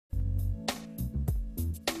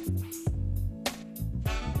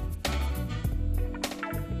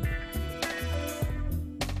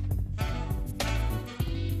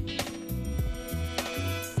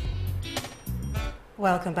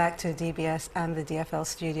Welcome back to DBS and the DFL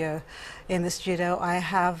studio. In the studio, I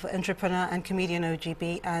have entrepreneur and comedian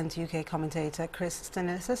OGB and UK commentator Chris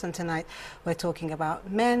Stenisis, and tonight we're talking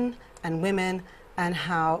about men and women and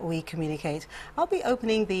how we communicate. I'll be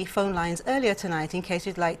opening the phone lines earlier tonight in case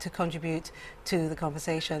you'd like to contribute to the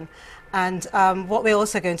conversation. And what we're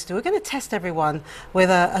also going to do, we're going to test everyone with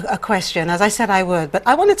a question, as I said I would. But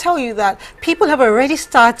I want to tell you that people have already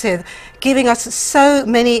started giving us so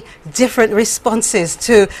many different responses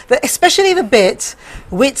to, especially the bit,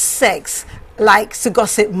 which sex likes to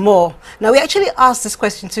gossip more. Now, we actually asked this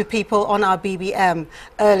question to people on our BBM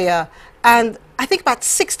earlier, and I think about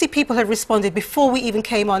 60 people had responded before we even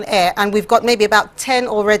came on air, and we've got maybe about 10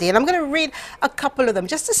 already. And I'm going to read a couple of them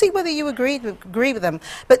just to see whether you agree with them.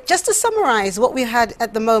 But just to summarize what we had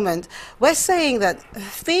at the moment, we're saying that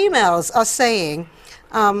females are saying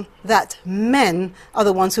that men are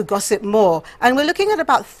the ones who gossip more. And we're looking at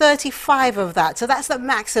about 35 of that. So that's the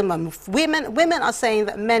maximum. Women are saying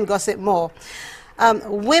that men gossip more. The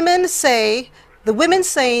women saying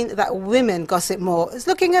that women gossip more is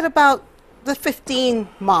looking at about the 15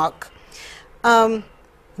 mark. Men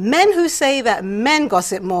who say that men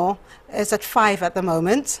gossip more is at 5 at the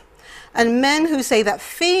moment. And men who say that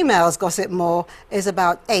females gossip more is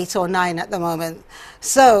about 8 or 9 at the moment.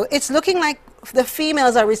 So it's looking like the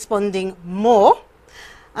females are responding more.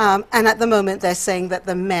 And at the moment, they're saying that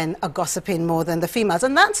the men are gossiping more than the females.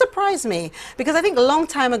 And that surprised me, because I think a long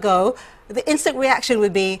time ago, the instant reaction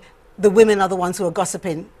would be the women are the ones who are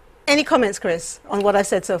gossiping. Any comments, Chris, on what I've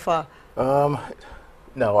said so far?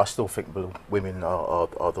 No, I still think women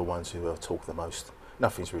are the ones who talk the most.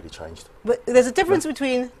 Nothing's really changed. But there's a difference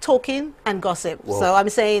between talking and gossip. Well, so I'm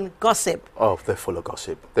saying gossip. Oh, they're full of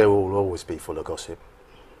gossip. They will always be full of gossip.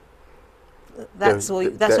 That's all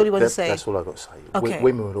you want to say? That's all I've got to say. Okay.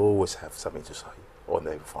 Women will always have something to say, or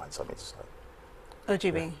they will find something to say.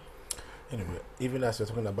 OGB. Yeah. Anyway, even as you're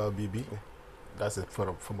talking about BB, that's a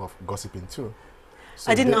form of gossiping too.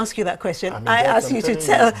 So I didn't ask you that question. I asked you to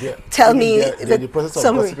tell me the process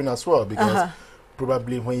of gossiping as well, because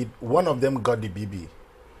probably when one of them got the BB,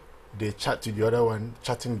 they chat to the other one,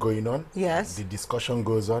 chatting going on. Yes. The discussion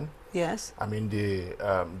goes on. Yes. I mean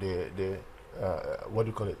what do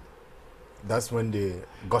you call it? That's when the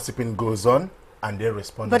gossiping goes on, and they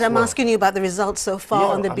respond. But I'm asking you about the results so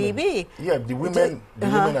far on the BB. Yeah, the women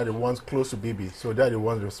are the ones close to BB, so they're the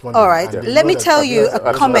ones responding. All right, let me tell you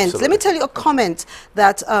a comment. Let me tell you a comment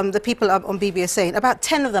that the people on BB are saying. About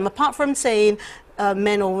 10 of them, apart from saying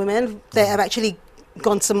men or women, they have actually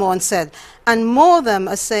gone some more and said. And more of them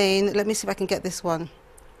are saying, let me see if I can get this one.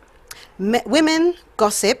 Women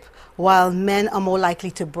gossip while men are more likely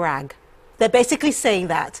to brag. They're basically saying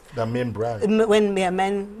that. The men brag. When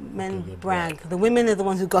men brag. The women are the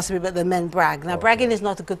ones who gossip, but the men brag. Now, bragging is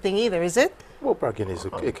not a good thing either, is it? Well, bragging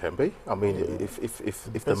it can be. I mean,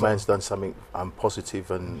 if the man's done something positive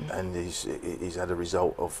and he's had a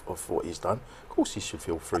result of what he's done, of course he should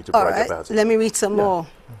feel free to brag about it. Let me read some more.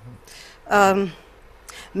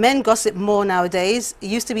 Men gossip more nowadays. It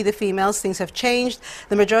used to be the females. Things have changed.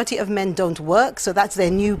 The majority of men don't work, so that's their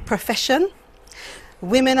new profession.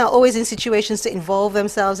 Women are always in situations to involve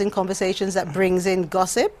themselves in conversations that brings in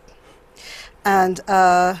gossip. And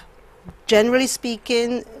generally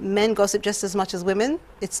speaking, men gossip just as much as women.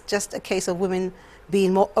 It's just a case of women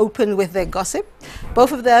being more open with their gossip.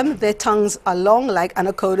 Both of them, their tongues are long like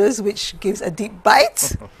anacondas, which gives a deep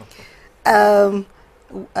bite.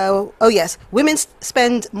 Oh yes, women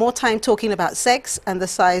spend more time talking about sex and the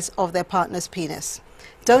size of their partner's penis.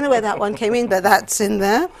 Don't know where that one came in, but that's in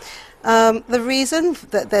there. The reason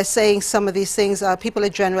that they're saying some of these things are people are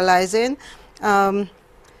generalizing.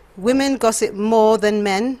 Women gossip more than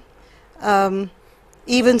men,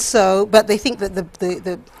 even so, but they think that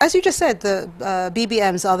the as you just said, the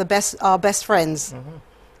BBMs are our best friends.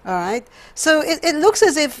 All right, so it looks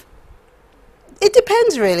as if it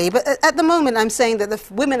depends really, but at the moment I'm saying that the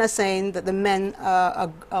women are saying that the men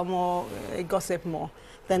are more gossip more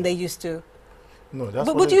than they used to. No, that's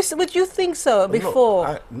but would you think so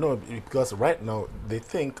before? No, because right now they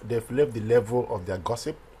think they've left the level of their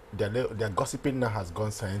gossip. Their gossiping now has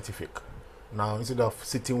gone scientific. Now instead of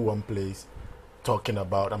sitting one place talking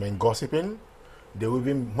about, gossiping, they will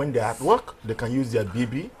even when they're at work they can use their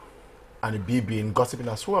BB and the BB in gossiping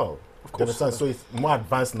as well. Of course, so it's more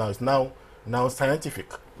advanced now. It's now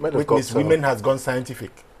scientific. Which means women has gone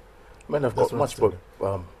scientific. Men have got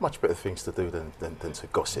much better things to do than to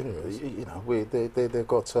gossip. Yes. You know, they've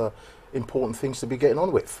got important things to be getting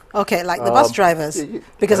on with. Okay, like the bus drivers.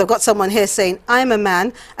 Because I've got someone here saying, I'm a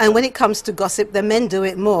man, and when it comes to gossip, the men do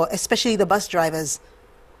it more, especially the bus drivers.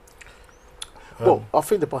 Well, I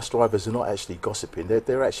think the bus drivers are not actually gossiping.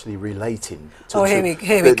 They're actually relating. Here we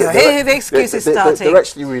go. Here the excuse is starting. They're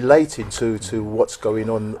actually relating to what's going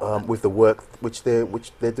on with the work which they're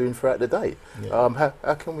doing throughout the day. Yeah.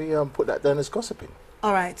 How can we put that down as gossiping?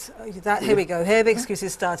 All right. Here we go. Here the excuse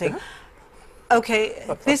is starting.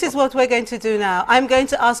 Okay, this is what we're going to do now. I'm going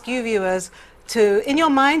to ask you viewers to, in your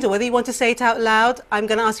mind, or whether you want to say it out loud, I'm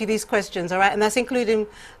going to ask you these questions, all right? And that's including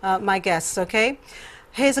my guests, okay?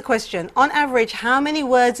 Here's a question. On average, how many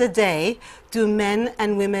words a day do men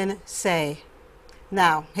and women say?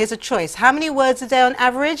 Now, here's a choice. How many words a day on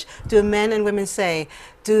average do men and women say?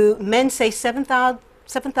 Do men say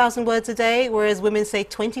 7,000 words a day, whereas women say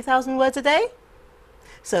 20,000 words a day?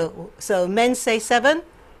 So men say 7,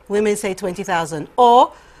 women say 20,000.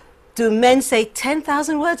 Or do men say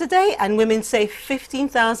 10,000 words a day and women say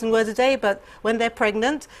 15,000 words a day, but when they're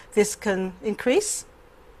pregnant, this can increase?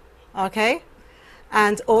 Okay?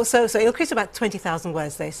 And also, so it'll increase to about 20,000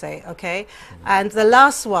 words, they say, okay? And the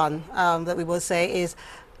last one that we will say is,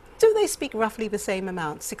 do they speak roughly the same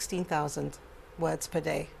amount, 16,000 words per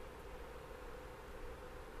day?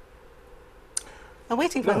 I'm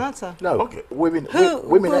waiting for an answer. No, okay. Women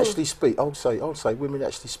actually speak. I would say women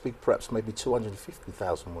actually speak perhaps maybe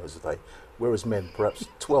 250,000 words a day, whereas men perhaps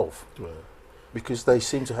 12, because they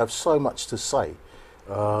seem to have so much to say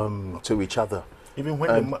to each other. Even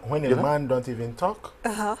when a man don't even talk,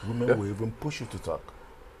 women will even push you to talk.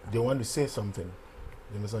 They want to say something.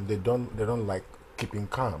 You understand? They don't like keeping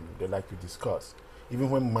calm. They like to discuss. Even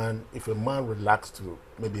when if a man relax to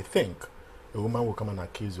maybe think, a woman will come and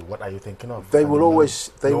accuse you. What are you thinking of? They will always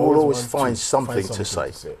find something to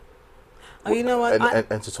say. Oh, you know what?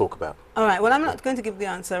 And to talk about. All right. Well, I'm not going to give the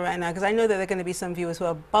answer right now because I know that there are going to be some viewers who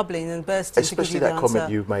are bubbling and bursting to give you the answer. Especially that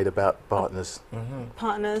comment you made about partners.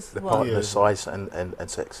 Partners? The partner size and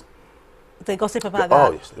sex. They gossip about that?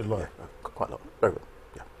 Oh, yes. Quite a lot. Very well.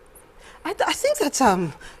 Yeah. I think that,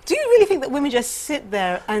 do you really think that women just sit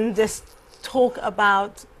there and just talk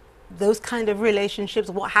about those kind of relationships,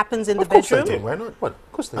 what happens in the bedroom? Of course they do. Why not? Well,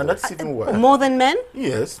 of course they do. And that's even worse. More than men?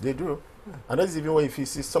 Yes, they do. And that's even why if you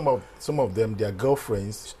see some of them, their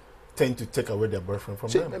girlfriends tend to take away their boyfriend from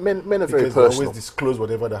them. Men are very personal. They always disclose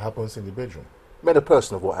whatever that happens in the bedroom. Men are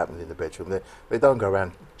personal of what happened in the bedroom. They don't go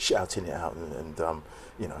around shouting it out and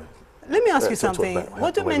you know. Let me ask you something.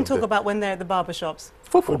 What do men talk about when they're at the barber shops?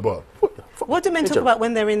 Football. What do men talk about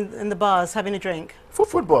when they're in the bars having a drink?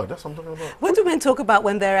 Football, that's what I'm talking about. What do men talk about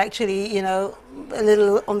when they're actually, you know, a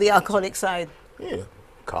little on the alcoholic side? Yeah.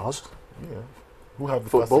 Cars. Yeah. Who have the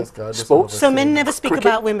football, cars, sports. So men never speak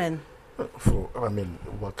about women? I mean,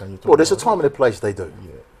 what can you talk about? Well, there's a time and a place they do.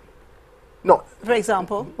 Yeah. Not. For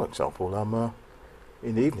example? For example,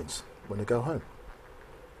 in the evenings when they go home.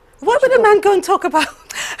 Why would a man go and talk about...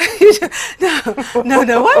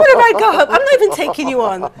 no. Why would a man go home? I'm not even taking you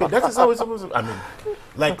on. That is how it's supposed to... I mean,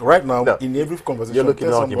 like right now, in every conversation... You're looking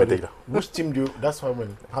at somebody, which team do you... That's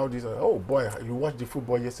how these are... Oh, boy, you watched the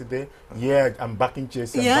football yesterday? Yeah, I'm back in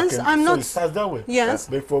Chelsea. Yes, I'm not... So it starts that way. Yes.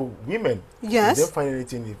 But for women, yes, if they find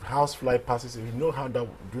anything, if housefly passes, if you know how that...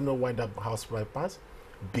 Do you know why that housefly passed?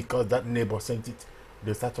 Because that neighbor sent it.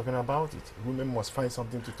 They start talking about it. Women must find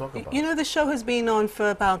something to talk about. You know, the show has been on for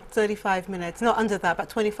about 35 minutes, not under that, about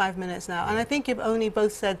 25 minutes now. And I think you've only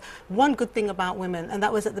both said one good thing about women, and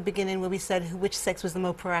that was at the beginning where we said which sex was the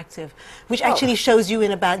more proactive, which actually shows you in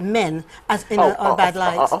about men as in a bad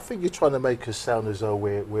light. I think you're trying to make us sound as though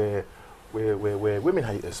we're women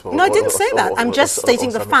haters. No, I didn't say that. I'm just stating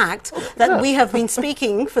the fact that we have been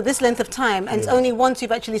speaking for this length of time, and it's only once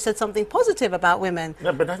you've actually said something positive about women.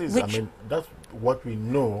 Yeah, but that is, I mean, that's what we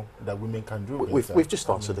know that women can do. We've just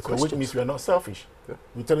answered the question. Which means we are not selfish. Yeah.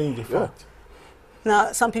 We're telling you the fact.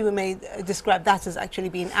 Now, some people may describe that as actually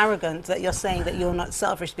being arrogant, that you're saying that you're not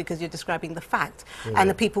selfish because you're describing the fact. Yeah. And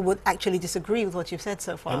the people would actually disagree with what you've said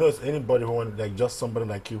so far. I know it's anybody who wants, like just somebody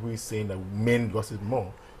like you who is saying that men gossip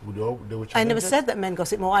more. I never said that men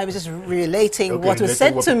gossip more. I was just relating what was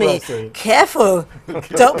said to me. Careful.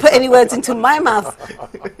 Don't put any words into my mouth.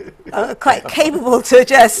 I'm quite capable to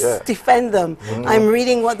just defend them. I'm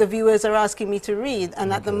reading what the viewers are asking me to read.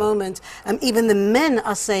 And at the moment, even the men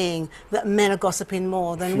are saying that men are gossiping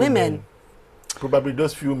more than women. Probably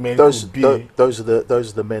those few men those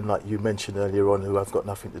are the men like you mentioned earlier on who have got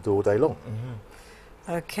nothing to do all day long.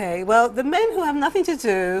 Okay, well, the men who have nothing to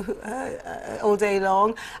do all day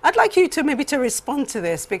long, I'd like you to maybe respond to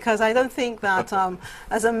this, because I don't think that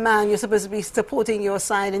as a man you're supposed to be supporting your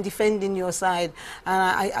side and defending your side.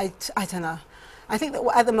 And I don't know. I think that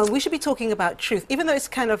at the moment we should be talking about truth, even though it's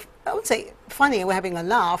kind of, I wouldn't say funny, we're having a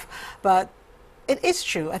laugh, but it is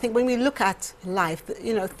true. I think when we look at life,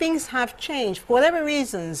 you know, things have changed. For whatever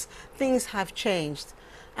reasons, things have changed.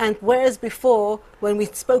 And whereas before, when we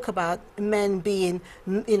spoke about men being,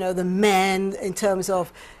 you know, the men in terms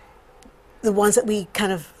of the ones that we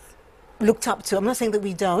kind of looked up to, I'm not saying that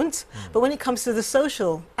we don't, but when it comes to the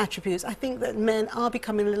social attributes, I think that men are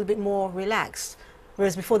becoming a little bit more relaxed,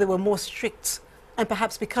 whereas before they were more strict. And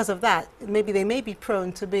perhaps because of that, maybe they may be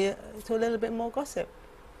prone to a little bit more gossip.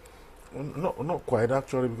 Not quite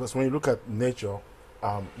actually, because when you look at nature,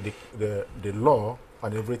 the law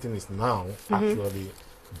and everything is now actually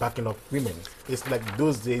backing up women. It's like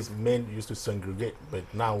those days men used to segregate, but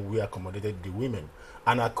now we accommodated the women.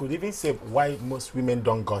 And I could even say why most women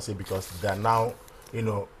don't gossip, because they're now, you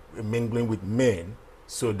know, mingling with men.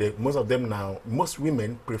 So most of them now, most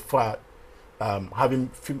women prefer having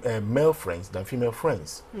male friends than female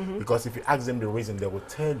friends. Because if you ask them the reason, they will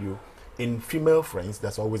tell you, in female friends,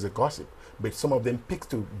 there's always a gossip. But some of them pick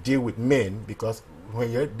to deal with men, because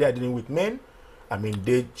when they're dealing with men, I mean,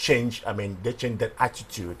 they change that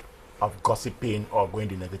attitude of gossiping or going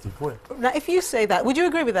the negative way. Now, if you say that, would you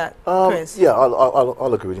agree with that, Chris? Yeah,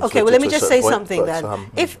 I'll agree with you. Okay, well, let me just say something then.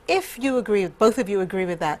 But, if you agree, both of you agree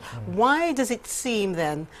with that, why does it seem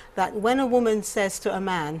then that when a woman says to a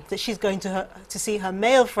man that she's going to see her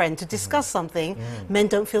male friend to discuss something, men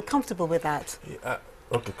don't feel comfortable with that?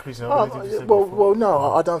 Okay, Chris. Well,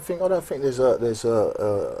 no, I don't think there's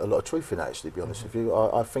a lot of truth in that. Actually, to be honest with you,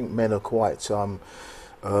 I think men are quite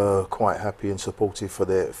happy and supportive for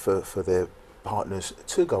their partners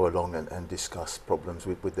to go along and discuss problems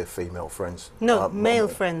with their female friends. No, male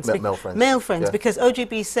friends. Male friends. Male friends, yeah. Because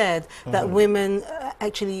OGB said that women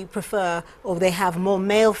actually prefer, or they have more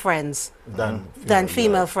male friends than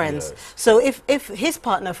female friends. Yes. So if his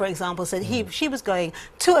partner, for example, said she was going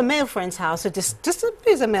to a male friend's house, so just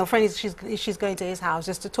as a male friend, she's going to his house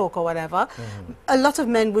just to talk or whatever, a lot of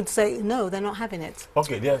men would say, no, they're not having it.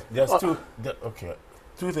 Okay, there's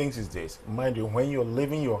two things is this. Mind you, when you're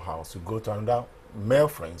leaving your house to go to another male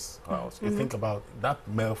friend's house, you think about that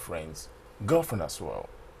male friend's girlfriend as well.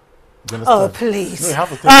 Oh, please. No, you have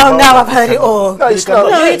to think now that. I've heard it all. No,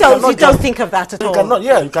 You don't think of that at all.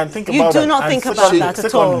 You can think about You do that. not think about that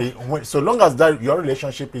at all. Secondly, so long as your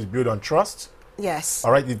relationship is built on trust, yes.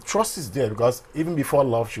 all right, the trust is there, because even before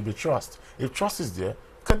love should be trust. If trust is there,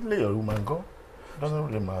 you can't let your woman go. Doesn't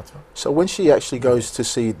really matter. So when she actually goes to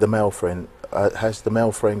see the male friend, has the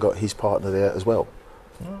male friend got his partner there as well?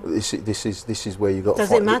 This is where you got.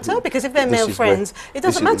 Does it matter? Because if they're male friends, it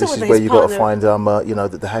doesn't matter whether his partner. This is where you got to find, you know,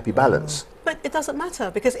 the happy balance. But it doesn't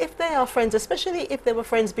matter, because if they are friends, especially if they were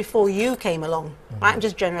friends before you came along, right? I'm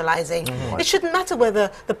just generalizing. It shouldn't matter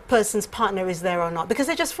whether the person's partner is there or not, because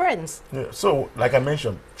they're just friends. Yeah. So, like I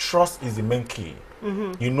mentioned, trust is the main key.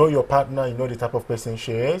 You know your partner, you know the type of person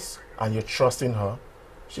she is, and you're trusting her.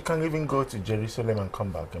 She can even go to Jerusalem and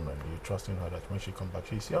come back, and you're trusting her that when she comes back,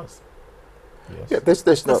 she's yours. Yes. Yeah,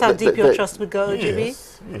 that's how deep your trust would go, GB?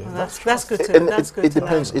 Yes, Well, that's good to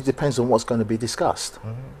know. It depends on what's going to be discussed.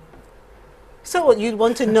 So what, you'd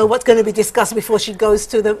want to know what's going to be discussed before she goes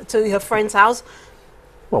to her friend's house?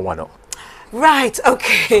 Well, why not? Right,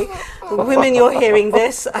 okay. Women, you're hearing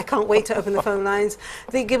this. I can't wait to open the phone lines.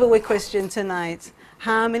 The giveaway question tonight.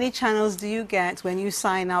 How many channels do you get when you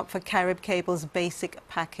sign up for Carib Cable's basic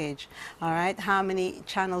package? All right, how many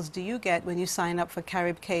channels do you get when you sign up for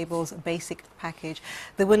Carib Cable's basic package?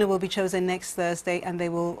 The winner will be chosen next Thursday, and they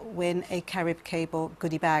will win a Carib Cable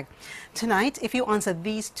goodie bag. Tonight, if you answer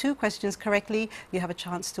these two questions correctly, you have a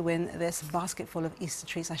chance to win this basket full of Easter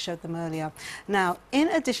treats. I showed them earlier. Now, in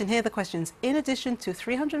addition, here are the questions. In addition to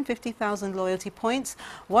 350,000 loyalty points,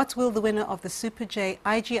 what will the winner of the Super J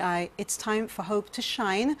IGI It's Time for Hope to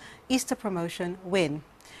Shine Easter promotion win?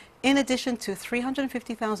 In addition to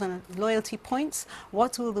 350,000 loyalty points,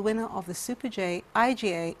 what will the winner of the Super J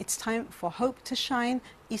IGA It's Time for Hope to Shine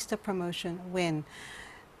Easter promotion win?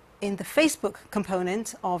 In the Facebook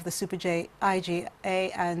component of the Super J IGA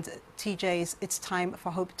and TJ's It's Time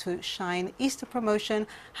for Hope to Shine Easter promotion,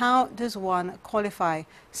 how does one qualify?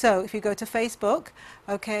 So if you go to Facebook,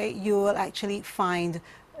 okay, you will actually find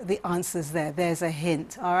the answers there. There's a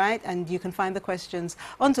hint, all right? And you can find the questions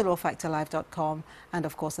on DolorFactorLive.com and,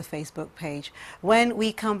 of course, the Facebook page. When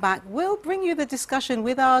we come back, we'll bring you the discussion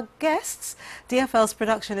with our guests, DFL's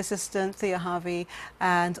production assistant, Thea Harvey,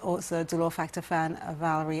 and also Dolor Factor fan,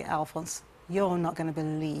 Valerie Alphonse. You're not going to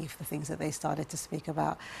believe the things that they started to speak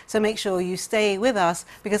about. So make sure you stay with us,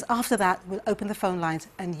 because after that, we'll open the phone lines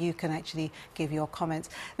and you can actually give your comments.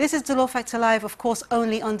 This is Dolor Factor Live, of course,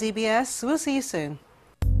 only on DBS. We'll see you soon.